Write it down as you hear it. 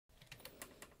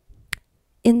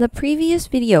In the previous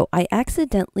video, I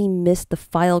accidentally missed the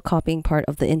file copying part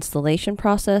of the installation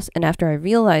process, and after I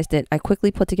realized it, I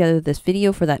quickly put together this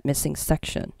video for that missing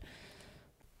section.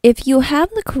 If you have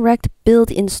the correct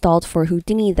build installed for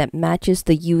Houdini that matches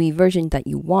the UE version that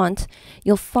you want,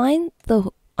 you'll find the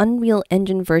Unreal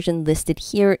Engine version listed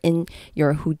here in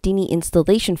your Houdini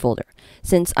installation folder.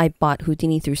 Since I bought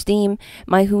Houdini through Steam,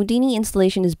 my Houdini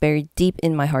installation is buried deep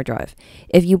in my hard drive.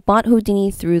 If you bought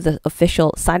Houdini through the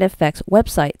official sidefx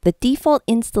website, the default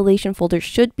installation folder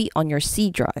should be on your C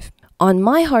drive. On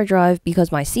my hard drive,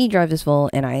 because my C drive is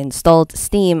full and I installed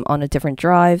Steam on a different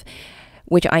drive,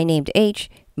 which I named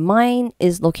H, mine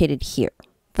is located here.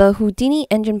 The Houdini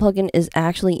engine plugin is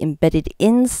actually embedded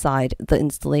inside the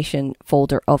installation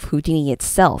folder of Houdini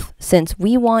itself. Since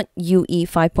we want UE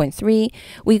 5.3,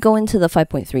 we go into the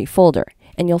 5.3 folder,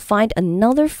 and you'll find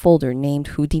another folder named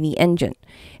Houdini Engine.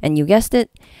 And you guessed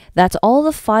it, that's all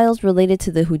the files related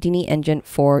to the Houdini engine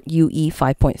for UE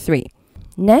 5.3.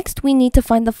 Next, we need to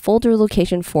find the folder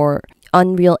location for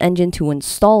Unreal Engine to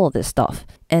install all this stuff.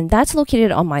 And that's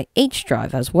located on my H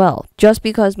drive as well, just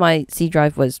because my C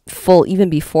drive was full even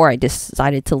before I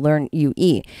decided to learn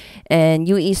UE. And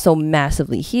UE is so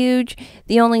massively huge,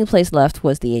 the only place left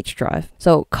was the H drive.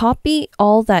 So copy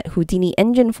all that Houdini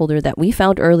engine folder that we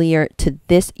found earlier to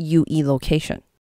this UE location.